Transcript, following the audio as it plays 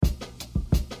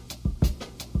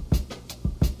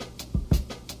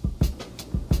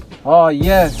Oh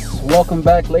yes, welcome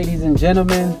back ladies and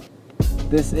gentlemen.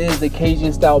 This is the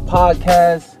Cajun Style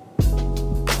Podcast.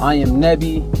 I am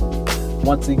Nebby.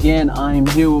 Once again, I am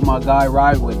here with my guy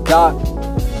Ride with Doc,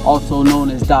 also known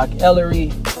as Doc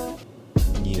Ellery.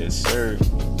 Yes, sir.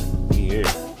 We here.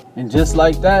 And just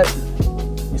like that,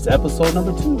 it's episode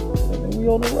number 2. And we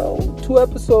on the road. 2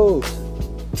 episodes.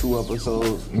 2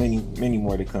 episodes, many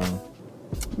more to come.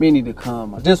 Many to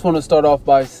come. I just want to start off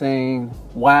by saying,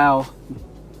 wow,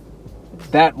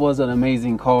 that was an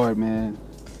amazing card, man.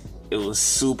 It was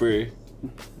super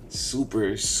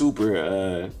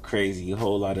crazy. A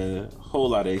whole lot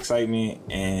of excitement,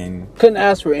 and Couldn't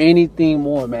ask for anything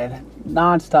more, man.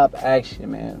 Non-stop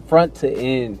action, man. Front to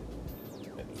end.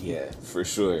 yeah, for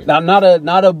sure. Now, not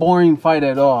a boring fight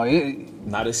at all.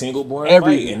 Not a single boring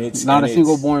fight, and it's not and a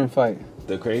single it's- boring fight.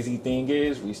 The crazy thing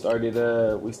is, we started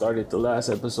the last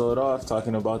episode off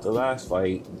talking about the last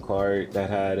fight card that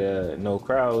had no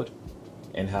crowd,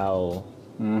 and how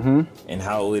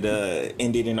it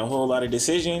ended in a whole lot of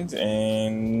decisions,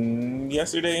 and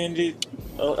yesterday ended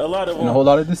a lot of them. And a whole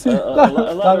lot of decisions. A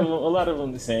lot of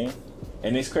them the same.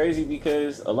 And it's crazy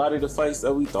because a lot of the fights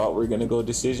that we thought were gonna go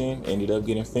decision ended up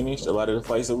getting finished. A lot of the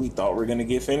fights that we thought were gonna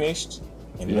get finished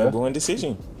ended up going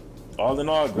decision. All in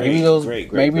all, great those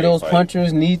fight.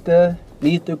 punchers need the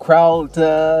crowd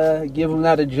to give them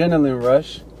that adrenaline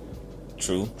rush.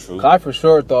 True. I for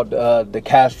sure thought the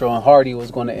Castro and Hardy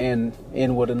was going to end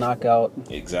with a knockout.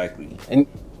 Exactly. And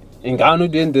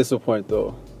Ngannou didn't disappoint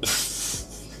though.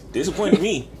 Disappointed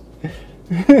me.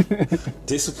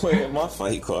 Disappointed my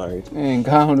fight card.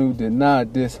 Ngannou did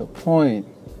not disappoint.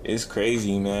 It's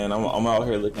crazy, man. I'm out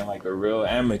here looking like a real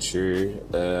amateur.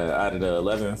 Out of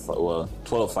the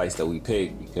 12 fights that we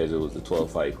picked, because it was a 12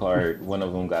 fight card. One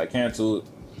of them got canceled.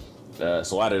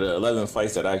 So out of the 11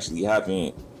 fights that actually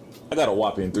happened, I got a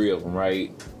whopping 3 of them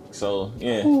right. So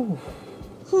yeah,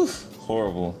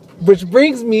 horrible. Which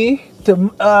brings me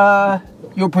to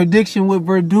your prediction with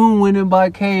Verdun winning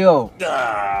by KO.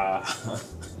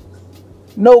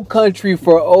 No country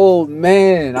for old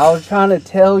man. I was trying to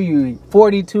tell you,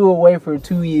 42 away for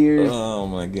 2 years. Oh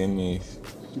my goodness.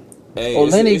 Hey,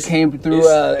 Olenek came through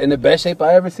in the best shape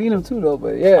I ever seen him too, though.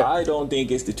 But yeah, I don't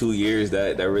think it's the 2 years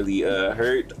that really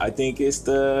hurt. I think it's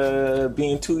the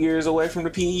being 2 years away from the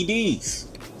PEDs.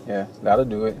 Yeah, that'll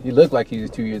do it. He looked like he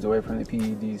was 2 years away from the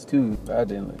PEDs too. That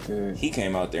didn't look good. He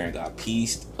came out there and got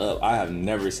pieced up. I have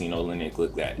never seen Olenek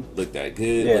look that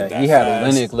good. Yeah, look that he had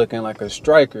fast. Olenek looking like a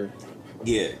striker.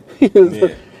 Yeah.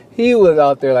 He was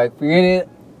out there like, forget it.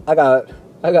 I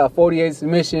got 48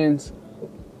 submissions.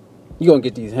 You gonna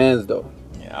get these hands though.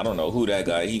 Yeah, I don't know who that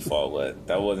guy he fought with.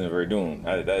 That wasn't Verdun.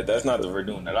 That's not the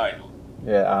Verdun that I know.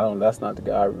 Yeah, that's not the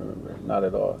guy I remember. Not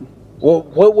at all. Well,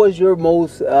 what was your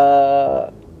most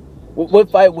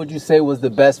what fight would you say was the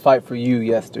best fight for you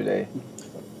yesterday?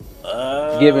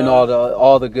 Given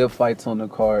all the good fights on the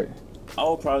card. I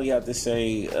would probably have to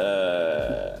say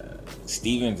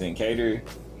Stevens and Cater.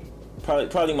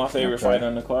 Probably my favorite fight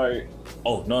on the card.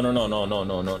 Oh, no.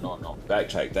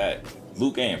 Backtrack that.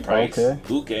 Luke and Price. Okay.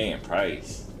 Luke and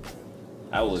Price.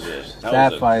 That was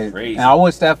That fight. Crazy. And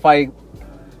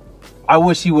I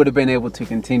wish he would have been able to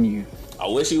continue. I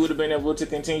wish he would have been able to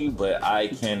continue, but I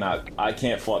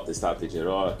can't fault the stoppage at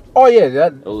all. Oh yeah,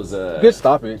 It was a good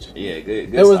stoppage. Yeah,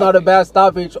 good. It was not a bad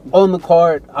stoppage on the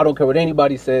card. I don't care what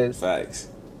anybody says. Facts.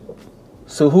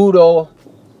 Cejudo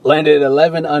landed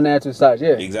 11 unnatural shots.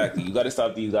 Yeah, Exactly. You got to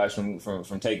stop these guys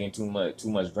from taking too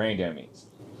much brain damage.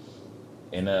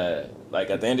 And like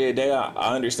at the end of the day,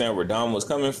 I understand where Dom was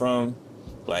coming from.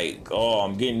 Like, oh,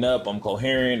 I'm getting up, I'm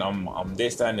coherent, I'm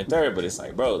this, that, and the third. But it's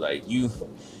like, bro, like you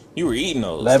were eating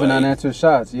those 11 like, unanswered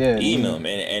shots. Yeah, eating them,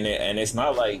 and it's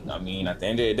not like, I mean, at the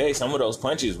end of the day, some of those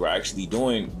punches were actually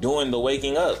doing the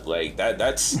waking up. Like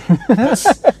that's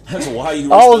why you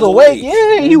were I was still awake.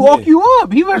 Yeah, he woke you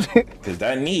up. He was because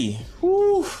that knee,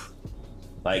 whew,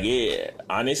 like yeah,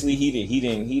 honestly, he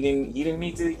didn't even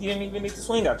need to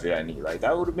swing after that knee. Like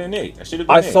that would have been it. That should have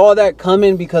been I it. saw that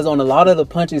coming because on a lot of the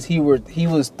punches he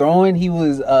was throwing,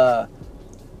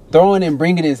 throwing and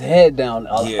bringing his head down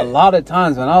a lot of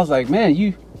times, and I was like, man,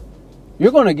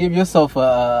 you're gonna give yourself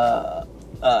a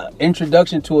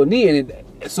introduction to a knee. And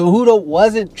Cejudo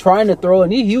wasn't trying to throw a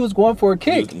knee; he was going for a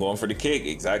kick. He was going for the kick,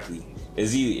 exactly.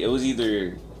 It was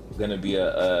either gonna be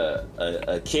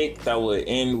a kick that would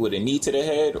end with a knee to the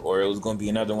head, or it was gonna be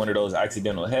another one of those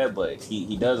accidental headbutts.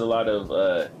 He does a lot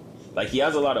of he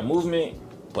has a lot of movement,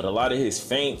 but a lot of his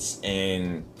feints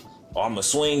and I'm a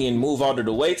swing and move out of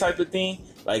the way type of thing.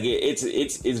 Like it's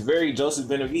very Joseph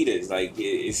Benavidez. Like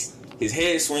his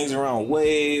head swings around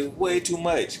way too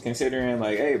much. Considering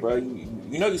like, hey, bro,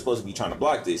 you know you're supposed to be trying to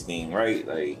block this thing, right?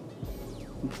 Like,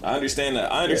 I understand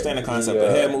the concept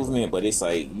of head movement, but it's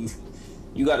like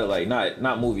you gotta like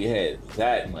not move your head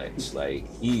that much. Like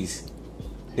his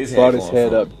brought his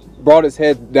head up, brought his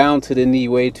head down to the knee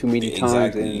way too many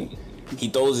times, and he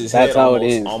throws his that's head how it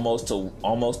is. almost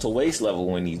to waist level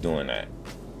when he's doing that.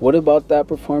 What about that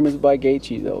performance by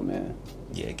Gaethje though, man?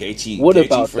 Yeah, Gaethje. What Gaethje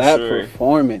about that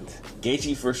performance?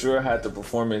 Gaethje for sure had the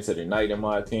performance of the night, in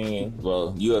my opinion.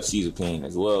 Well, UFC's opinion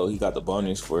as well. He got the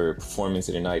bonus for performance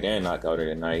of the night and knockout of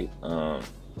the night.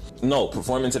 No,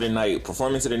 performance of the night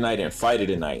and fight of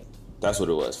the night. That's what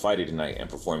it was. Fight of the night and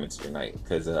performance of the night.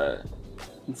 Because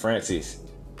Francis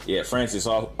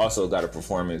also got a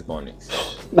performance bonus.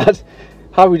 That's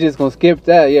how we just gonna skip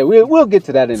that. Yeah, we'll get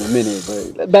to that in a minute.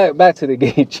 But back to the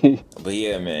Gaethje. But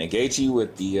yeah, man, Gaethje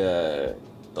with the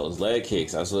those leg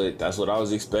kicks. That's what I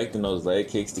was expecting. Those leg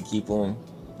kicks to keep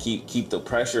the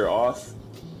pressure off.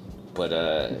 But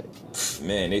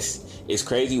man, it's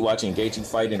crazy watching Gaethje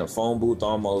fight in a phone booth.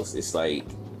 Almost, it's like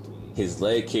his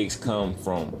leg kicks come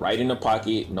from right in the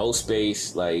pocket, no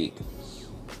space, like,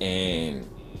 and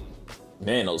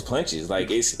man, those punches, like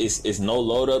it's no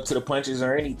load up to the punches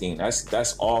or anything.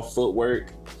 That's all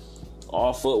footwork.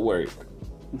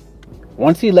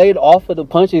 Once he laid off of the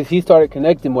punches, he started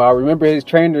connecting more. I remember his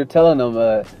trainer telling him,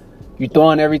 "You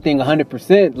throwing everything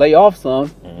 100%, lay off some."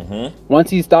 Mm-hmm. Once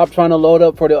he stopped trying to load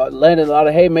up for landing a lot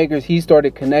of haymakers, he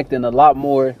started connecting a lot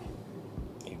more.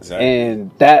 Exactly.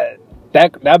 And that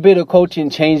bit of coaching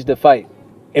changed the fight.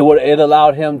 It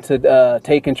allowed him to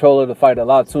take control of the fight a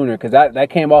lot sooner, because that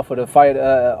came off of the fight,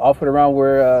 off of the round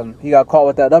where he got caught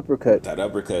with that uppercut. That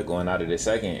uppercut going out of the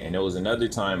second, and there was another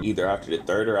time, either after the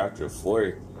third or after the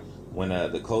fourth, when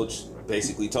the coach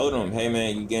basically told him, "Hey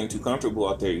man, you getting too comfortable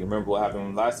out there. You remember what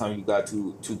happened last time you got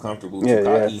too comfortable, too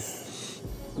cocky."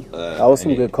 That was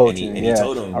some good coaching. And he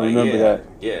told him, I remember that.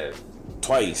 Yeah,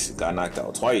 twice got knocked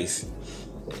out twice,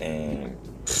 and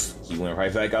he went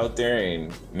right back out there,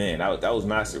 and man, that was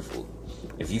masterful.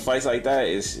 If he fights like that,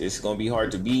 it's gonna be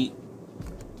hard to beat.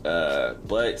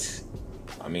 But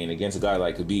I mean, against a guy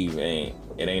like Khabib,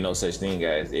 it ain't no such thing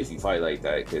as if you fight like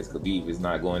that, because Khabib is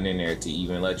not going in there to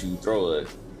even let you throw a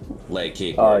leg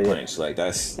kick or a punch. Like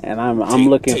that's. And I'm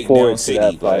looking forward to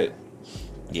that fight.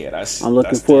 Yeah, I'm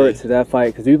looking forward to that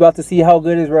fight, because we about to see how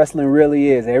good his wrestling really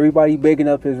is. Everybody bigging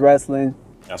up his wrestling.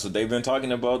 That's what they've been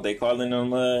talking about. They calling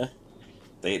him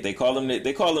They call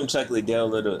him Chuck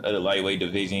Liddell of the lightweight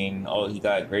division. Oh, he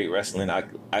got great wrestling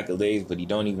accolades, but he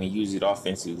don't even use it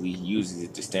offensively. He uses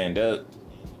it to stand up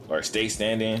or stay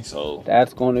standing. So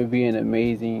that's going to be an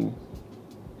amazing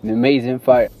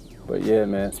fight. But yeah,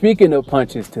 man. Speaking of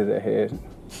punches to the head,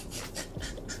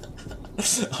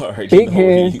 big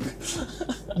hand,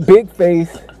 big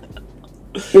face,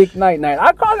 big night.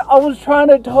 I was trying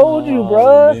to told you,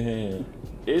 bro. Man.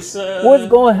 It's what's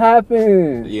gonna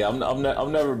happen? Yeah,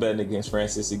 I'm never betting against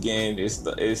Francis again.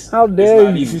 It's how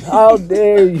dare you? How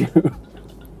dare you?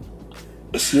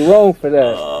 You're wrong for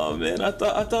that. Oh man, I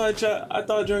thought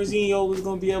Jairzinho was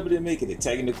gonna be able to make it a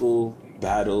technical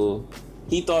battle.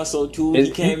 He thought so too. He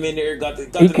came in there, got the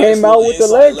came out with the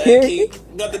leg kick.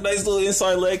 Got the nice little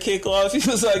inside leg kick off. He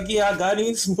was like, "Yeah, I got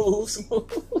him smooth."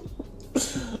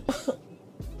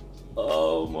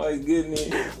 Oh my goodness!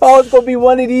 Oh, it's gonna be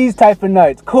one of these type of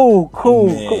nights. Cool.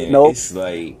 Man, nope. It's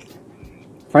like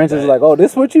Francis is like, "Oh,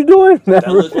 this what you doing?" That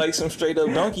looked like some straight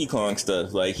up Donkey Kong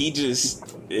stuff. Like he just,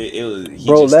 he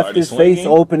bro, just left his swinging. face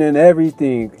open and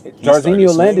everything.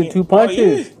 Jairzinho landed 2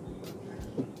 punches.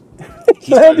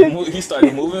 Oh, yeah. He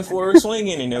started moving forward,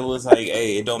 swinging, and it was like,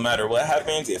 "Hey, it don't matter what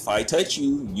happens. If I touch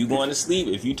you, you going to sleep.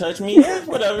 If you touch me,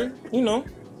 whatever. You know,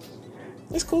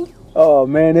 it's cool." Oh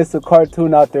man, it's a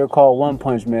cartoon out there called One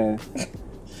Punch Man.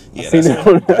 Yeah,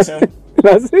 that's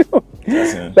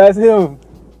him. That's him.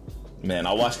 Man,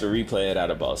 I watched the replay of that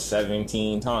about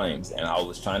 17 times, and I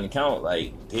was trying to count,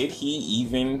 like, did he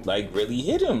even, like, really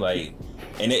hit him? Like,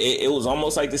 and it was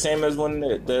almost like the same as when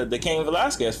the Cain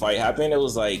Velasquez fight happened. It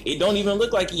was like, it don't even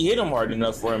look like he hit him hard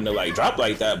enough for him to, like, drop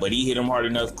like that, but he hit him hard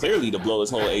enough, clearly, to blow his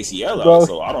whole ACL out,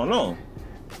 so I don't know.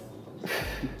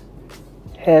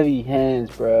 Heavy hands,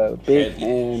 bro. Big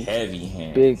hands. Heavy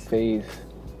hands. Big face.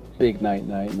 Big night,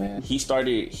 man. He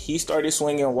started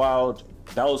swinging wild.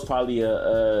 That was probably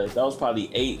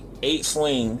eight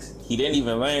swings. He didn't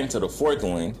even land to the fourth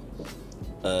one.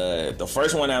 The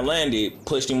first one that landed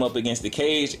pushed him up against the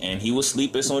cage, and he was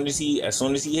asleep as soon as he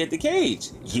hit the cage.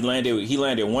 He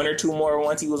landed 1 or 2 more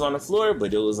once he was on the floor,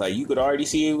 but it was like you could already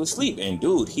see he was asleep. And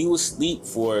dude, he was asleep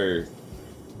for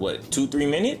what, 2-3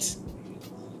 minutes?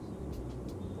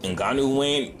 Ngannou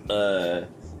went,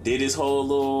 did his whole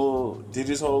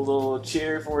little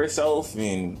cheer for himself,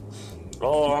 and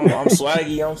I'm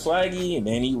swaggy, and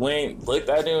then he went, looked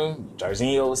at him.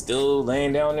 Jairzinho was still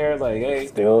laying down there, like, hey,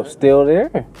 Still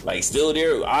there. like still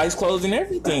there, eyes closed and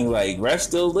everything. Like ref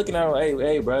still looking at him,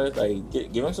 hey, bro, like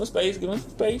give him some space,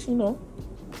 you know.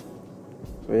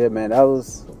 Yeah, man, that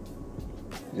was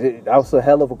a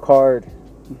hell of a card.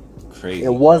 Crazy.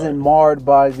 It wasn't marred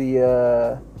by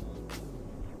the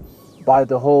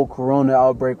whole corona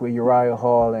outbreak with Uriah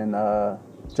Hall and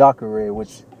Jacare,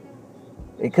 which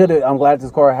it could have. I'm glad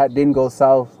this card didn't go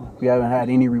south. We haven't had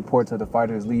any reports of the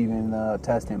fighters leaving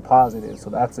testing positive, so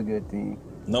that's a good thing.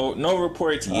 No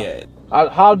reports yet.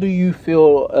 How do you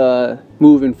feel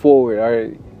moving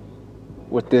forward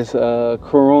with this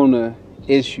corona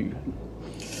issue?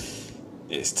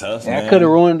 It's tough, man. Man. That could have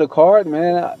ruined the card,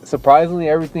 man. Surprisingly,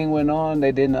 everything went on.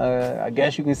 They didn't, I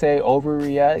guess you can say,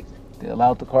 overreact. They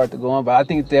allowed the card to go on. But I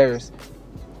think there's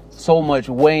so much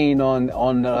weighing on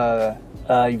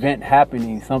event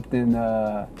happening, something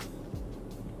to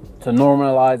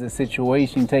normalize the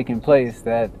situation taking place,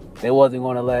 that they wasn't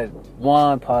going to let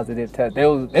one positive test. They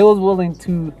was willing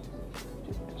to.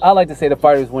 I like to say the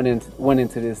fighters went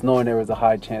into this knowing there was a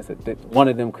high chance that one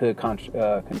of them could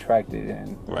contract it.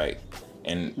 And right.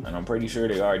 And I'm pretty sure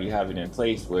they already have it in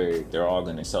place where they're all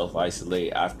going to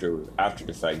self-isolate after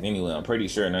the fact anyway. I'm pretty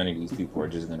sure none of these people are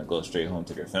just going to go straight home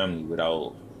to their family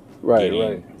without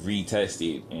getting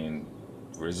retested and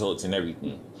results and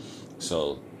everything.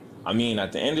 So, I mean,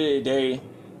 at the end of the day,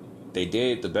 they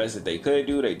did the best that they could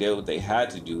do. They did what they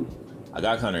had to do. I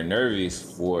got kind of nervous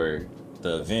for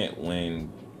the event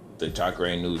when the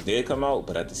Jacare news did come out,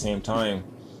 but at the same time,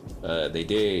 they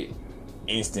did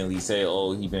instantly say,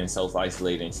 oh, he been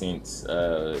self-isolating since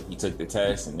he took the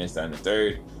test and this, that, and the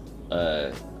third.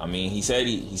 I mean, he said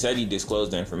he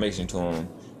disclosed the information to him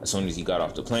as soon as he got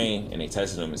off the plane, and they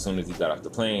tested him as soon as he got off the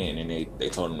plane, and then they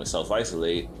told him to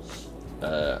self-isolate.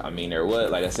 I mean, there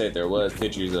was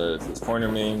pictures of his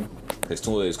cornermen, because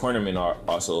two of his cornermen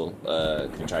also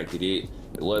contracted it.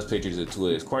 There was pictures of two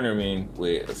of his cornermen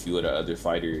with a few of the other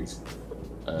fighters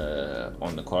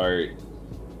on the card.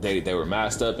 They were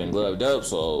masked up and gloved up,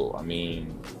 so I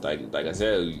mean, like I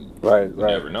said, you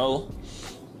never know.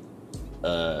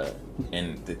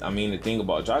 And the thing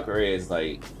about Jacare is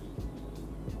like,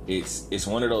 it's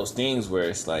one of those things where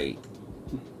it's like,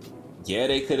 yeah,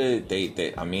 they could have they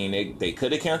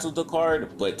could have canceled the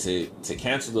card, but to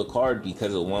cancel the card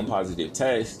because of one positive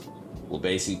test will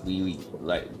basically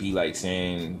be like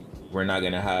saying we're not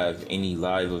gonna have any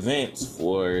live events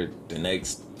for the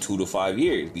next 2 to 5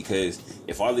 years, because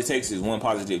if all it takes is one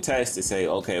positive test to say,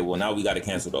 okay, well now we got to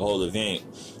cancel the whole event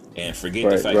and forget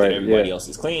the fact that everybody else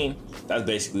is clean, that's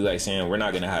basically like saying we're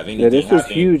not going to have anything. Yeah, this was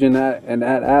huge in that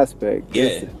aspect.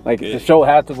 Yeah, the show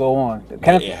had to go on. It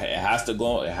has to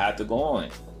go. It had to go on.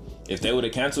 If they would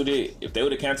have canceled it,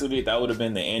 that would have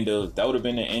been the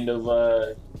end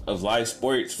of live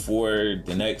sports for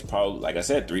the next, probably, like I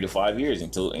said, 3 to 5 years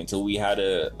until we had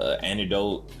a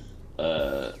antidote,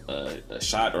 a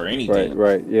shot or anything.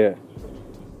 Right, yeah.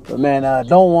 But man, I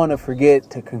don't want to forget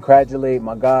to congratulate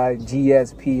my guy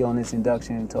GSP on his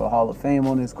induction into a Hall of Fame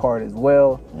on his card as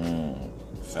well.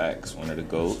 Facts, one of the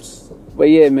GOATs. But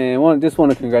yeah, man, just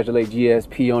want to congratulate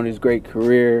GSP on his great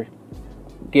career,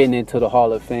 getting into the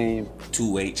Hall of Fame.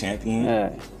 2-weight champion.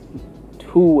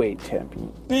 2-weight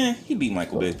champion. He beat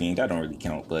Michael Bisping. That don't really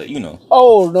count, but you know.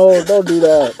 Oh no, don't do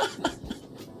that.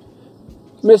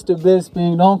 Mr.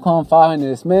 Bisping, don't come find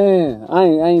this, man. I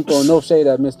ain't throwing no shade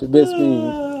at Mr.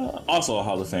 Bisping. Also a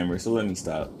Hall of Famer, so let me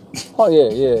stop. Oh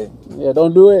yeah.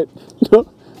 Don't do it.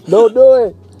 Don't do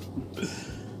it.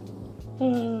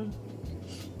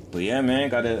 But yeah, man,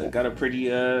 got a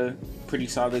pretty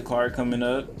solid card coming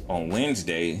up on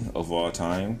Wednesday of all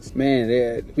times. Man,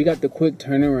 we got the quick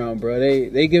turnaround, bro.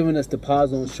 They giving us the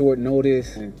pause on short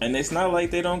notice, and it's not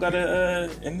like they don't gotta.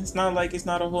 And it's not like it's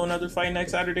not a whole nother fight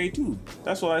next Saturday too.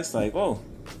 That's why it's like, oh,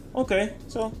 okay,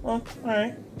 so, all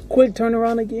right. Quick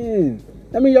turnaround again.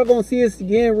 I mean, y'all gonna see us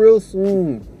again real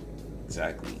soon.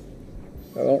 Exactly.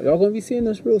 Y'all gonna be seeing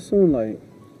us real soon, like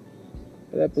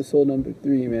episode number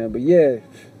 3, man. But yeah,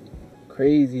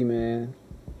 crazy, man.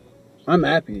 I'm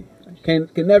happy. Can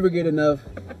never get enough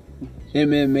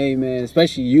MMA, man,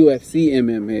 especially UFC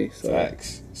MMA. So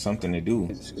facts. Something to do.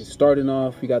 It's starting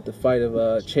off, we got the fight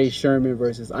of Chase Sherman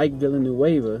versus Ike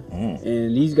Villanueva.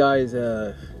 And these guys,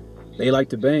 they like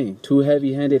to bang. 2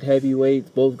 heavy-handed heavyweights,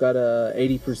 both got a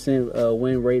 80%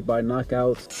 win rate by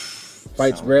knockouts.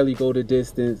 Fights rarely go the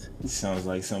distance. Sounds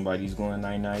like somebody's going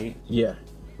night-night. Yeah,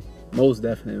 most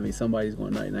definitely somebody's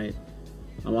going night-night.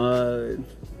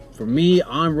 for me,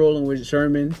 I'm rolling with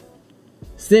Sherman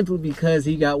simply because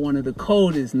he got one of the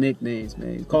coldest nicknames,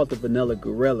 man. He's called the Vanilla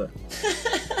Gorilla.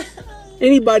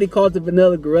 Anybody called the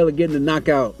Vanilla Gorilla getting a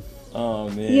knockout. Oh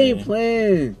man, he ain't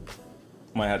playing.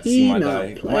 Might have to see my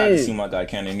guy. Might have to see my guy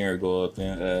Cannonier go up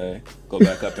and go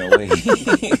back up and weigh,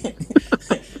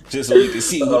 just so we can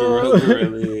see who the real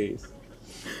gorilla is.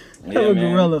 Yeah, have a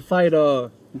gorilla fight off.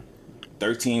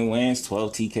 13 wins,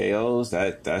 12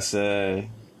 TKOs.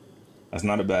 That's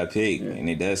not a bad pick, and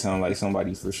it does sound like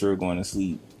somebody for sure going to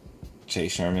sleep.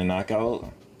 Chase Sherman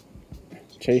knockout.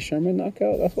 Chase Sherman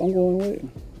knockout. That's what I'm going with.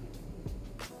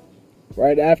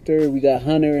 Right after, we got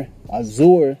Hunter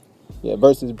Azure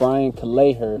versus Brian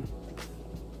Kalehar.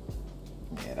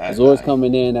 Azure's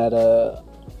coming in at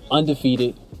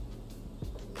undefeated.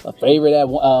 A favorite at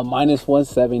minus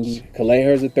 170.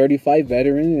 Kalehar's a 35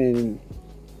 veteran, and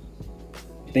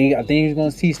I think he's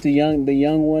gonna teach the young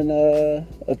one a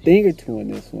thing or two in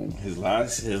this one. His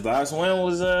last win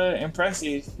was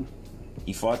impressive.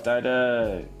 He fought that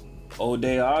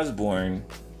O'Day Osborne.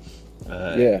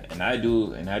 And that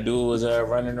dude was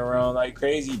running around like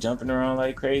crazy, jumping around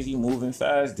like crazy, moving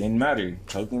fast. Didn't matter.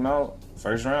 Choked him out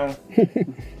first round.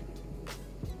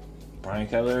 Brian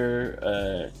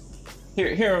Keller. I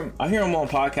hear him on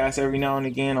podcasts every now and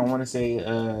again. I want to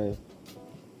say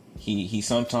he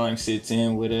sometimes sits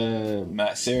in with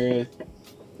Matt Serra.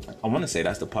 I want to say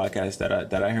that's the podcast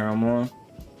that I hear him on.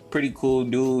 Pretty cool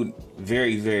dude.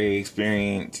 Very, very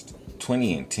experienced.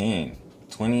 20 and 10,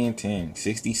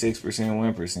 66%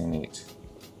 win percentage,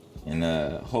 and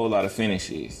a whole lot of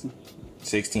finishes.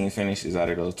 16 finishes out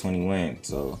of those 20 wins.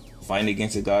 So fighting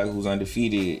against a guy who's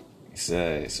undefeated, it's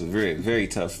a very, very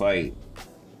tough fight.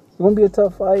 It's gonna be a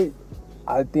tough fight.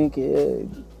 I think a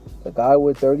guy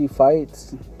with 30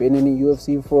 fights, been in the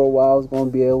UFC for a while, is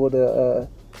gonna be able to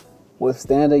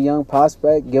withstand a young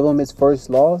prospect, give him his first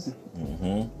loss.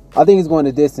 Mm-hmm. I think it's going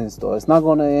to distance, though. It's not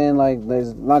going to end like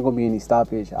there's not going to be any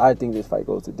stoppage. I think this fight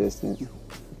goes to distance.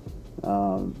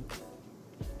 But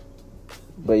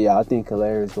yeah, I think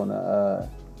Kalehar is going to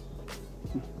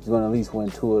at least win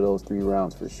 2 of those 3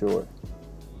 rounds for sure.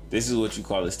 This is what you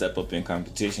call a step up in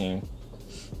competition.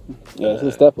 Yeah, it's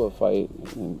a step up fight.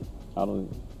 And I don't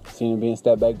see him being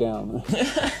stepped back down.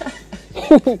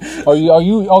 Are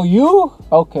you?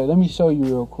 Okay, let me show you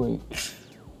real quick.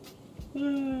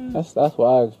 That's what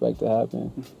I expect to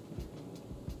happen.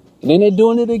 And then they're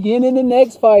doing it again in the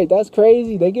next fight. That's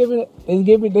crazy. They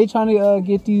trying to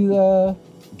get these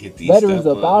veterans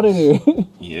up out of there.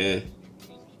 Yeah.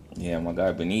 My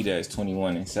guy Benitez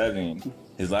 21-7.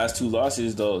 His last 2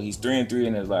 losses though, he's 3-3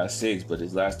 in his last 6, but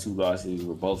his last 2 losses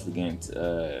were both against.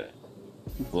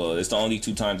 It's the only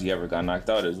 2 times he ever got knocked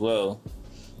out as well.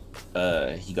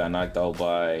 He got knocked out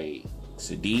by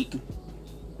Sadiq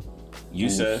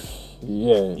Youssef.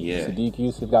 Yeah. Sadiq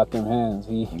Youssef got them hands.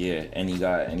 And he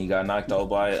got knocked out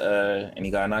by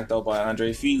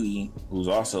Andre Fili, who's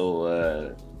also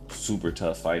a super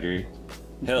tough fighter.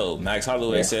 Hell, Max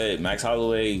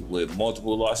Holloway with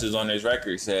multiple losses on his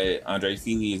record said Andre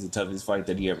Fili is the toughest fight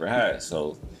that he ever had.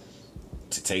 So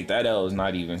to take that L is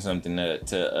not even something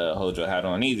to hold your hat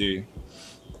on either.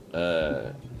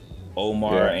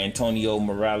 Antonio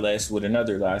Morales with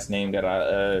another last name that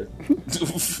I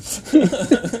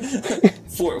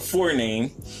for name.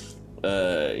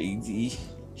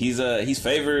 He's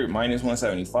favored minus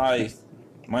 175.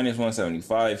 Minus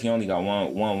 175. He only got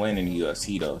one win in the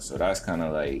UFC though, so that's kind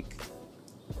of like,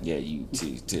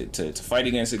 to fight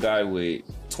against a guy with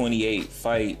 28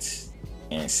 fights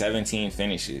and 17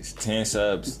 finishes, 10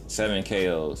 subs, 7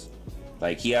 KOs.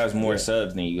 Like, he has more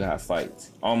subs than you have fights.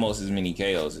 Almost as many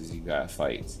KOs as you got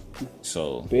fights.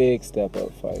 So big step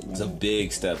up fight, man. It's a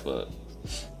big step up.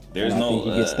 There's no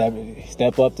you get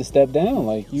step up to step down.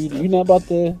 Like, you're not about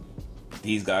to.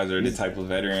 These guys are the type of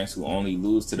veterans who only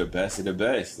lose to the best of the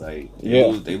best. Like,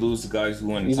 they lose to guys who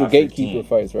won the top 15. These are gatekeeper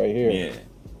fights right here. Yeah.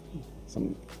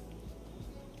 And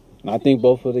I think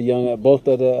both of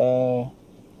the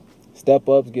step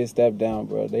ups get stepped down,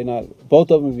 bro.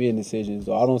 Both of them being decisions.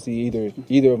 So I don't see either of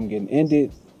them getting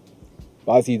ended.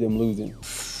 But I see them losing.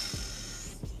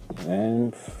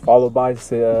 And followed by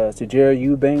Teixeira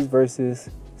Eubanks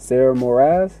versus Sarah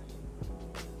Moraz.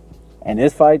 And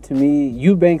this fight, to me,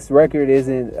 Eubanks' record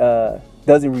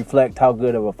doesn't reflect how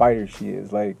good of a fighter she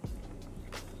is. Like,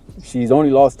 she's only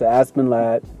lost to Aspen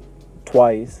Ladd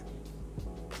twice,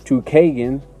 to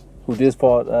Kagan, who just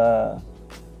fought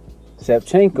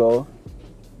Shevchenko,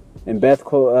 and Beth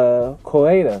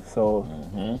Koeda. So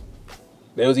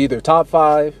They was either top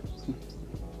 5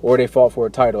 or they fought for a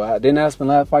title. Didn't Aspen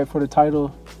Ladd fight for the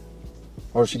title?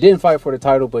 Or she didn't fight for the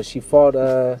title, but she fought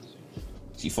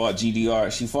She fought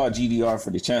GDR. She fought GDR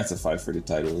for the chance to fight for the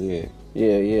title. Yeah.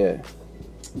 Yeah.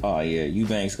 Oh yeah,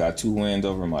 Eubanks got 2 wins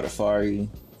over Modafari.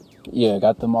 Yeah,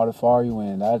 got the Modafari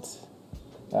win.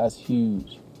 That's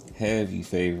huge. Heavy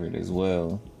favorite as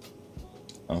well.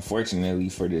 Unfortunately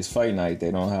for this fight night, they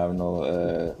don't have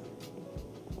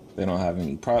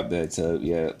any prop bets up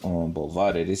yet on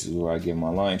Bovada. This is where I get my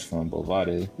lines from.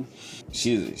 Bovada.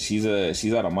 She's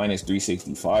at a minus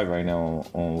 365 right now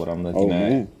on what I'm looking at.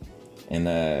 Man. And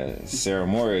Sarah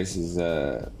Morris is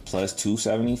plus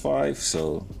 275.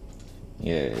 So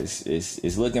yeah,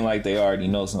 it's looking like they already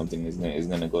know something is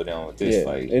gonna go down with this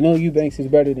fight. They know Eubanks is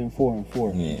better than 4-4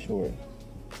 for sure.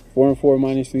 4-4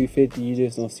 minus 350. You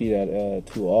just don't see that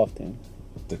too often.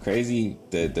 The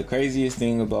craziest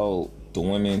thing about the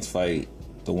women's fight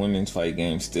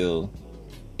game still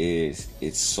is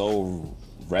it's so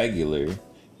regular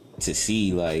to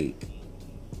see like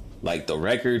the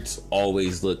records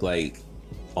always look like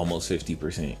almost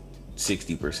 50%,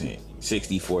 60%,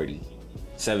 60-40,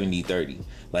 70-30.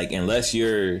 Like unless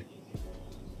you're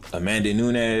Amanda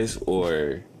Nunes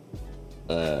or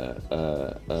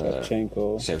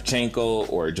Shevchenko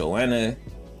or Joanna,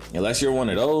 unless you're one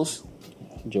of those,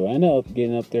 Joanna's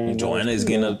getting up there in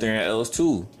L's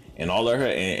too. And all of her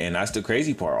and that's the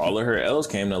crazy part. All of her L's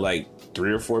came to like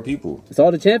 3 or 4 people. It's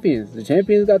all the champions. The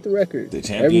champions got the record.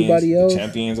 Everybody else, the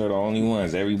champions are the only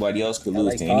ones. Everybody else could lose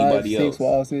like to anybody 5, 6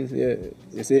 losses. Yeah,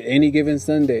 it's any given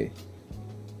Sunday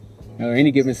or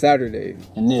any given Saturday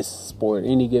in this sport.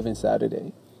 Any given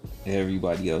Saturday,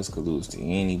 everybody else could lose to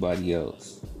anybody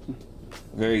else.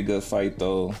 Very good fight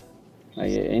though.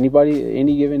 Anybody,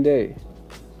 any given day.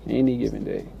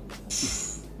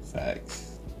 Facts.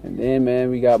 And then, man,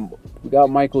 we got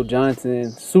Michael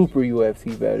Johnson, super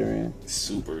UFC veteran,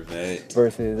 super vet,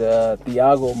 versus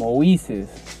Thiago Moises,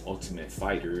 Ultimate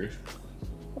Fighter.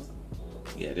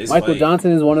 Yeah, this Michael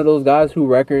Johnson is one of those guys who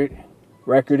record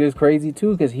is crazy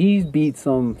too, because he's beat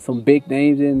some big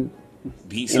names in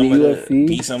the UFC.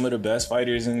 Beat some of the best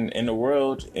fighters in the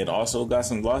world, and also got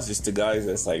some losses to guys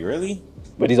that's like, really?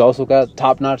 But he's also got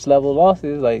top-notch level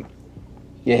losses. Like,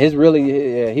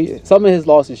 some of his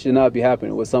losses should not be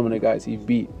happening with some of the guys he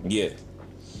beat. Yeah.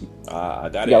 I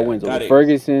got it. Got wins over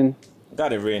Ferguson.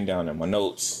 Got it written down in my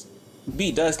notes.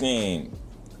 Beat Dustin.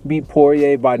 Beat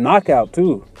Poirier by knockout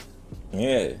too.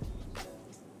 Yeah.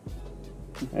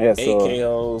 8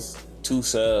 KOs, 2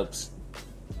 subs,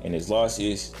 and his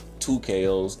losses 2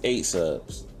 KOs, 8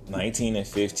 subs.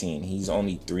 19-15. He's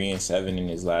only 3-7 in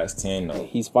his last 10 though.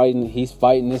 He's fighting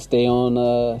to stay on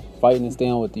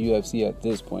with the UFC at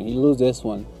this point. He lose this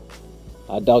one,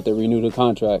 I doubt they renew the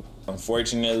contract.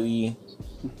 Unfortunately,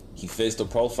 he fits the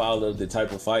profile of the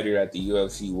type of fighter that the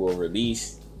UFC will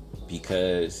release,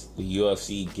 because the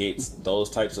UFC gets those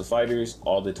types of fighters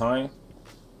all the time.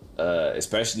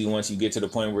 Especially once you get to the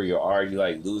point where you're already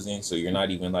like losing, so you're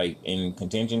not even like in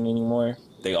contention anymore.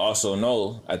 They also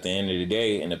know at the end of the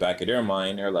day, in the back of their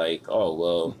mind, they're like, oh,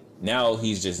 well, now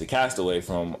he's just a castaway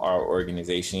from our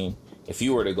organization. If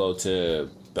you were to go to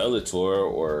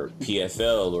Bellator or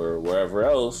PFL or wherever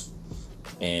else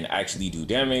and actually do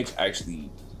damage, actually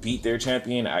beat their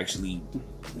champion, actually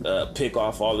pick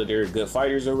off all of their good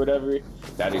fighters or whatever,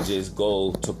 that'd just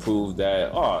go to prove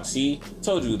that, oh, see,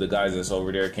 told you the guys that's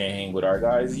over there can't hang with our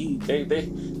guys.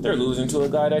 They're losing to a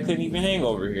guy that couldn't even hang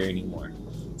over here anymore.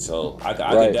 So I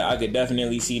could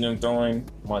definitely see them throwing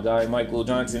my guy Michael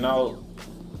Johnson out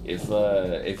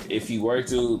if he were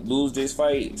to lose this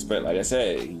fight. But like I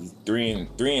said, he's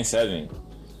 3-7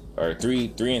 or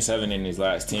 3-7 in his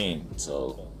last 10.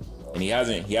 So, and he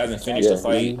hasn't finished a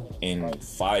fight in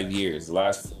 5 years. The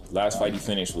last fight he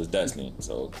finished was Dustin.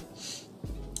 So,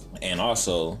 and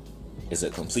also it's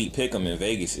a complete pick'em in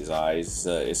Vegas's eyes.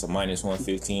 It's a minus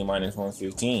 115, minus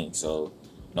 115. So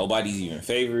nobody's even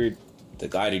favored. The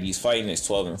guy that he's fighting is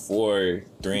 12-4,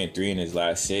 3-3 in his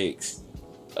last 6,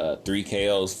 3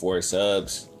 KOs, 4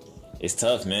 subs. It's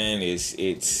tough, man. It's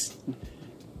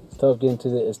tough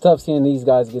it's tough seeing these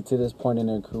guys get to this point in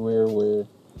their career where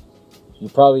you're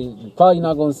probably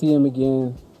not going to see him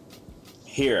again.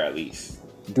 Here, at least.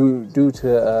 Due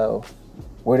to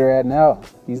where they're at now.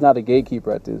 He's not a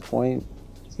gatekeeper at this point.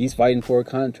 He's fighting for a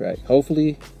contract.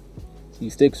 Hopefully, he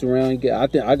sticks around. I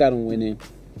got him winning.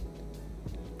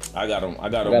 I got him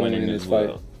winning as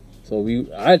well. Fight. So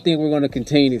I think we're going to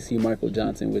continue to see Michael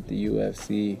Johnson with the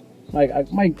UFC.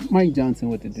 Mike Johnson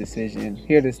with the decision.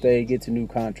 Here to stay, gets a new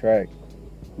contract.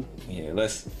 Yeah,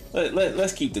 let's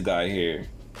keep the guy here.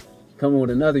 Coming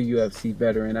with another UFC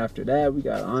veteran after that, we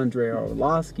got Andrei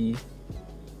Arlovski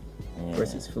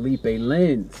versus Felipe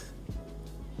Lins.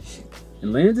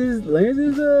 And Lins is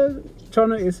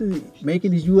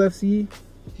making his UFC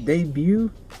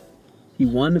debut. He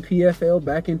won the PFL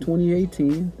back in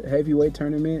 2018, the heavyweight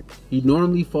tournament. He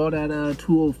normally fought at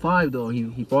 205 though.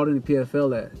 He fought in the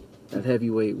PFL at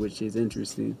heavyweight, which is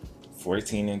interesting.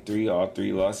 14-3, all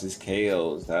 3 losses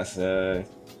KOs. That's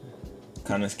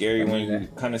kind of scary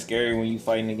when you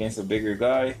fighting against a bigger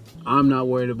guy. I'm not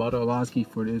worried about Arlovsky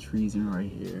for this reason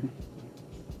right here.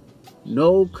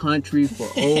 No country for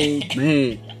old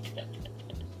man.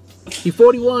 He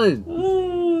 41.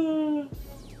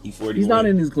 He 41. He's not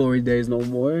in his glory days no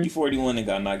more. He 41 and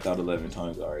got knocked out 11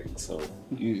 times already. So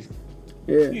you're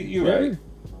yeah. right.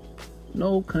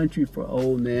 No country for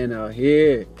old man out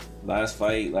here. Last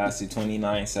fight lasted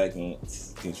 29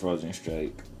 seconds against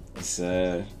Rosenstruck. It's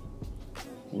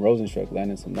Rosenstruck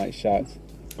landing some nice shots.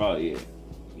 Oh yeah.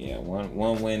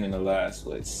 One win in the last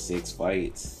 6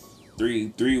 fights.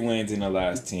 Three wins in the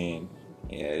last 10.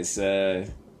 Yeah, it's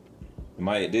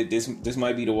this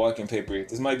might be the walking paper.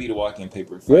 This might be the walking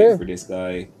paper fight for this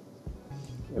guy.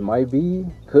 It might be,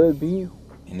 could be,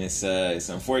 and it's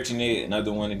unfortunate.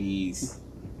 Another one of these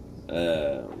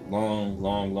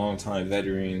long time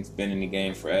veterans, been in the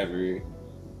game forever.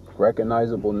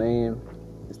 Recognizable name.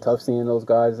 It's tough seeing those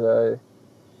guys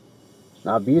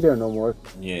not be there no more.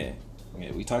 Yeah,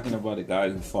 we talking about a guy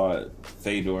who fought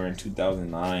Fedor in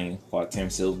 2009, fought Tim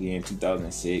Sylvia in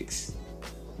 2006,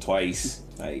 twice.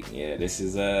 Like, yeah, this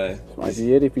is might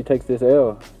be it if he takes this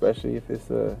L, especially if it's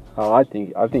how I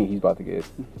think he's about to get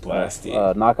blasted.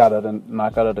 Knockout of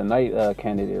the night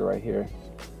candidate right here.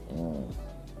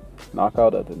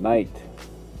 Knockout of the night.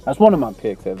 That's one of my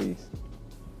picks at least.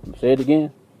 Say it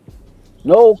again.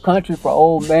 No country for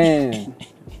old man.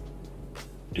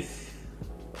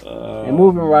 And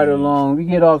moving right along, we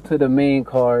get off to the main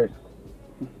card.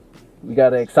 We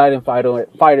got an exciting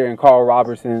fighter in Carl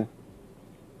Robertson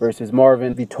versus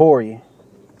Marvin Vettori.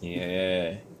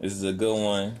 Yeah, this is a good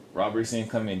one. Robertson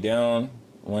coming down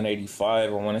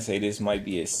 185. I want to say this might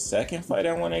be his second fight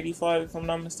at 185, if I'm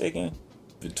not mistaken.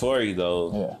 Vettori,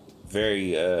 though,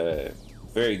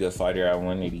 very good fighter at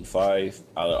 185.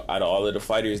 Out of all of the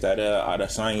fighters that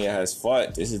Adesanya has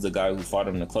fought, this is the guy who fought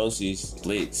him the closest.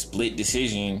 Split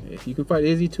decision. If you can fight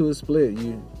Izzy to a split,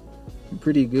 you're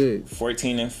pretty good.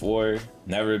 14-4,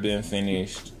 never been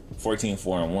finished.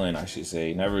 14-4-1, I should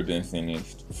say. Never been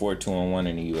finished. 4-2-1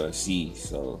 in the UFC.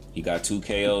 So he got 2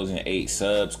 KOs and 8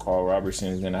 subs. Carl Robertson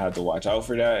is gonna have to watch out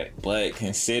for that. But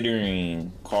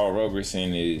considering Carl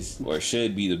Robertson is or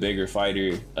should be the bigger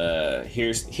fighter,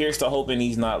 here's to hoping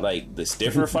he's not like the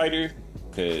stiffer fighter,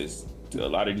 because a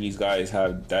lot of these guys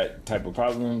have that type of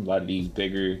problem. A lot of these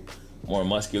bigger, more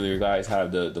muscular guys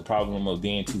have the problem of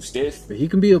being too stiff. But he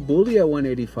can be a bully at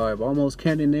 185, almost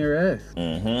Cannonier-esque.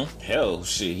 Hell,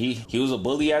 shit. He was a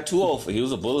bully at 205. He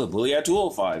was a bully at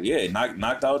 205. Yeah,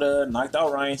 knocked out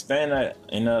Ryan Spann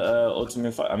in the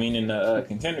Ultimate Fight. I mean, in the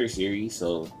Contender Series.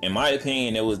 So, in my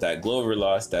opinion, it was that Glover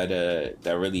loss that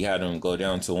really had him go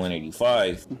down to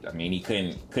 185. I mean, he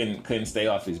couldn't stay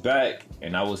off his back,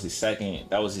 and that was his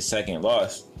second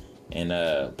loss. And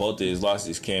both of his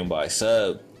losses came by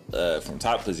sub. From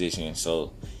top position,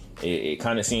 so it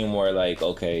kind of seemed more like,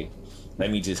 okay, let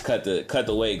me just cut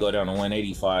the weight, go down to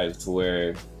 185, to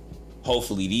where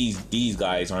hopefully these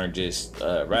guys aren't just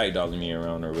ragdolling me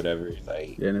around or whatever.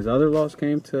 Like, and his other loss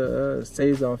came to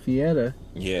Cesar Fiera,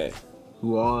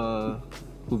 who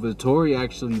Vettori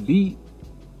actually beat.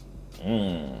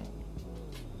 You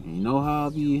know how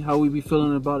we be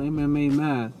feeling about MMA,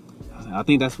 man. I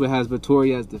think that's what has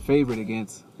Vettori as the favorite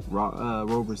against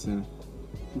Robertson.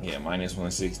 Yeah, minus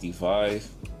 165.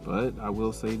 But I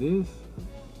will say this.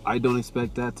 I don't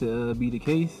expect that to be the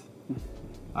case.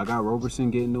 I got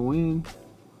Robertson getting the win.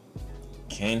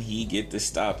 Can he get the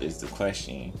stop is the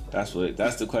question. That's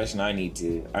the question I need to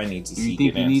seek an answer. You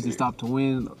think he needs to stop to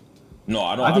win? No,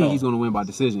 I don't. I think he's going to win by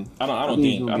decision. I don't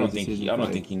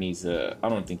think he needs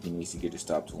to get a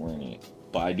stop to win it.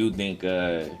 But I do think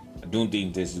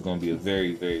this is going to be a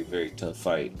very, very, very tough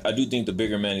fight. I do think the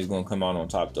bigger man is going to come out on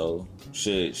top, though.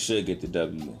 Should get the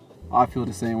W. I feel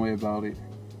the same way about it.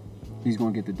 He's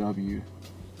going to get the W.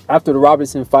 After the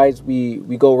Robinson fights, we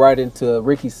go right into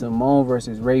Ricky Simon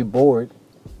versus Ray Borg.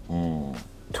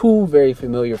 Two very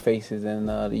familiar faces in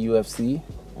the UFC.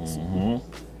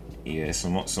 Yeah,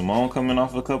 Simon coming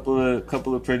off a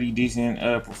couple of pretty decent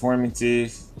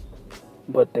performances,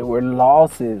 but they were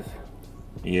losses.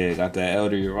 Yeah, got that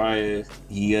Elder Uriah.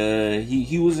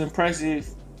 He was impressive.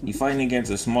 He fighting against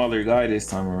a smaller guy this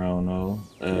time around, though.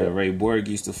 Ray Borg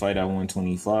used to fight at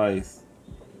 125.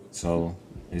 So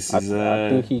this is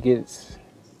I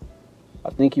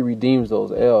think he redeems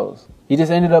those L's. He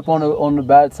just ended up on the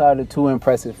bad side of 2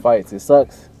 impressive fights. It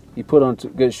sucks. He put on 2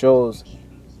 good shows.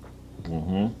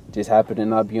 Just happened to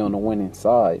not be on the winning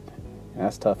side. And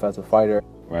that's tough as a fighter.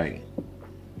 Right.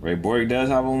 Ray Borg does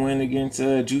have a win against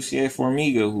Jussier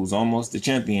Formiga, who's almost the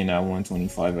champion at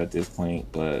 125 at this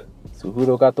point. But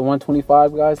Cejudo got the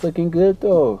 125 guys looking good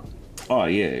though. oh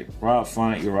yeah, Rob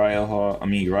Font,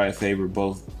 Uriah Faber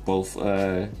both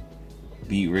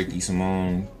beat Ricky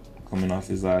Simone coming off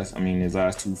his last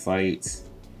two fights.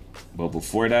 But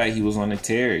before that, he was on a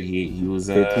tear. He was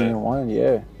 15-1,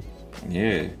 yeah.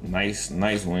 Yeah, nice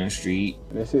win streak.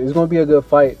 It's gonna be a good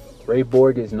fight. Ray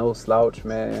Borg is no slouch,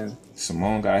 man.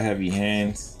 Simone got heavy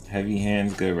hands,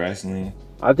 good wrestling.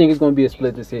 I think it's gonna be a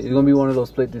split decision. It's gonna be one of those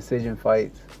split decision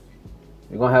fights.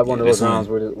 You're gonna have one of those rounds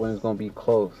when it's gonna be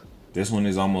close. This one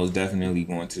is almost definitely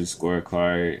going to the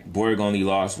scorecard. Borg only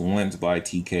lost once by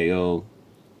TKO.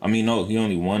 No, he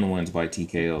only won once by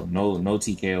TKO. No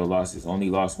TKO losses. Only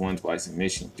lost once by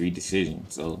submission. 3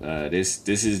 decisions. So this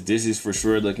is for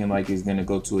sure looking like it's gonna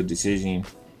go to a decision,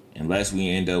 unless we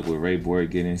end up with Ray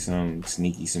Borg getting some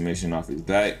sneaky submission off his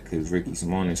back, because Ricky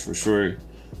Simone is for sure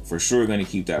gonna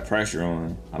keep that pressure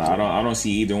on. I don't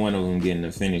see either one of them getting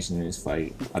a finish in this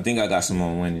fight. I think I got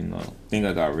Simone winning though. I think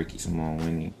I got Ricky Simone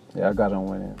winning. Yeah, I got him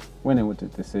winning with the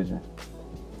decision.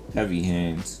 Heavy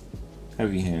hands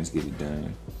get it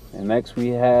done. And next we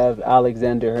have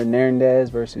Alexander Hernandez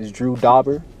versus Drew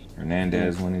Dauber.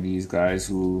 Hernandez, one of these guys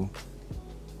who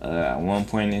at one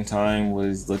point in time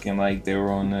was looking like they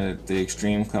were on the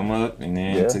extreme come up, and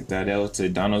then took that L to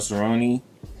Dono Cerrone.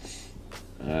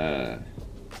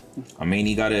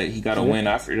 He got a win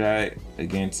after that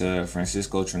against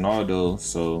Francisco Trinaldo,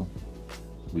 so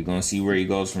we're gonna see where he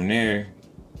goes from there.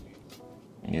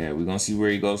 Yeah, we're gonna see where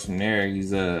he goes from there.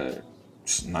 He's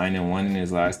 9-1 in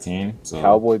his last 10. So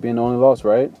Cowboy being the only loss,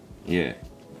 right? Yeah,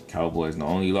 Cowboy's the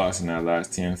only loss in that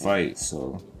last 10 fights.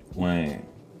 So one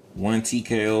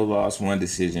TKO loss, 1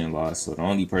 decision loss. So the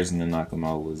only person to knock him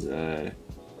out was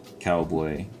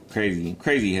Cowboy.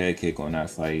 Crazy head kick on that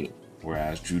fight.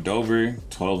 Whereas Drew Dober,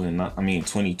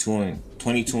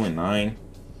 22-9.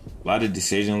 A lot of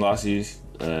decision losses.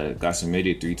 Got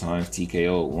submitted 3 times,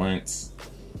 TKO once.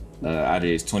 Out of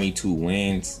his 22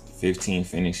 wins, 15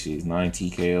 finishes, 9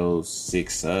 TKOs,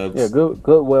 6 subs. Yeah,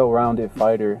 good, well-rounded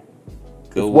fighter.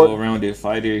 Well-rounded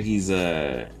fighter. He's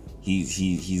got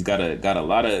a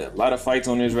lot of fights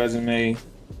on his resume.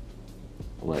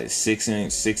 What,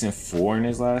 6-4 in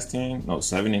his last 10? No,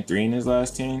 7-3 in his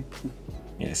last 10.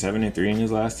 Yeah, 7-3 in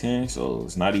his last 10. So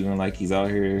it's not even like he's out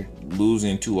here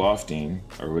losing too often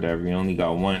or whatever. He only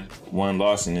got one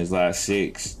loss in his last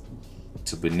 6.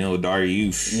 To Beneil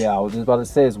Dariush. Yeah, I was just about to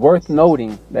say, it's worth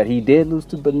noting that he did lose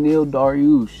to Beneil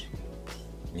Dariush,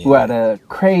 who had a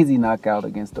crazy knockout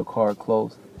against the card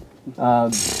close.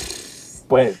 That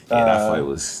fight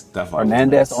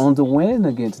Hernandez owns a win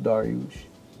against Dariush.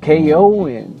 KO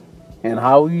win. And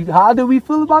how do we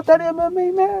feel about that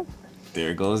MMA, man?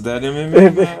 There goes that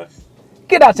MMA, man.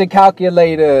 Get out your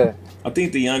calculator. I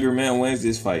think the younger man wins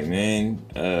this fight, man.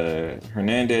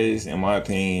 Hernandez, in my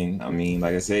opinion,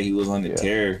 like I said, he was on the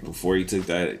tear before he took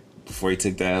that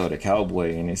out of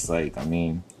Cowboy, and it's like,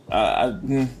 I'm not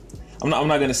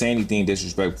gonna say anything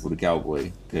disrespectful to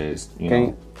Cowboy, because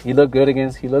he looked good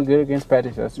against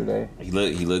Pettis yesterday. He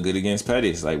looked good against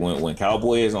Pettis. Like when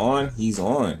Cowboy is on, he's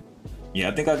on. Yeah,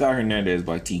 I think I got Hernandez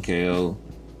by TKO.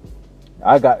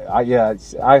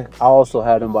 I also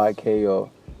had him by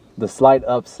KO. The slight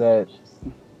upset.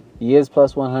 He is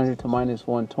plus 100 to minus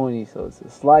 120, so it's a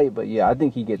slight, but yeah, I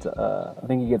think he gets a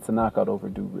knockout over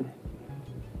Duber.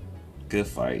 Good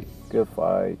fight.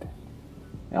 And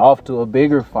off to a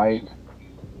bigger fight.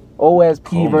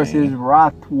 OSP versus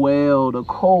Rothwell, the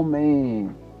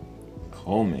co-main.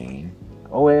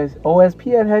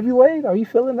 OSP at heavyweight? Are you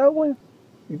feeling that one?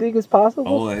 You think it's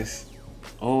possible?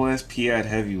 OSP at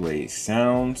heavyweight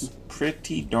sounds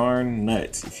pretty darn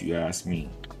nuts, if you ask me.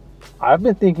 I've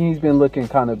been thinking he's been looking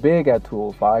kind of big at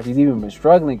 205. He's even been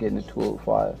struggling getting to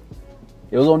 205.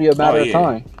 It was only a matter of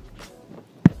time.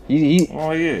 He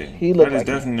looked like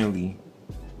definitely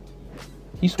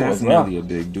a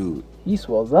big dude. He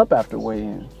swells up after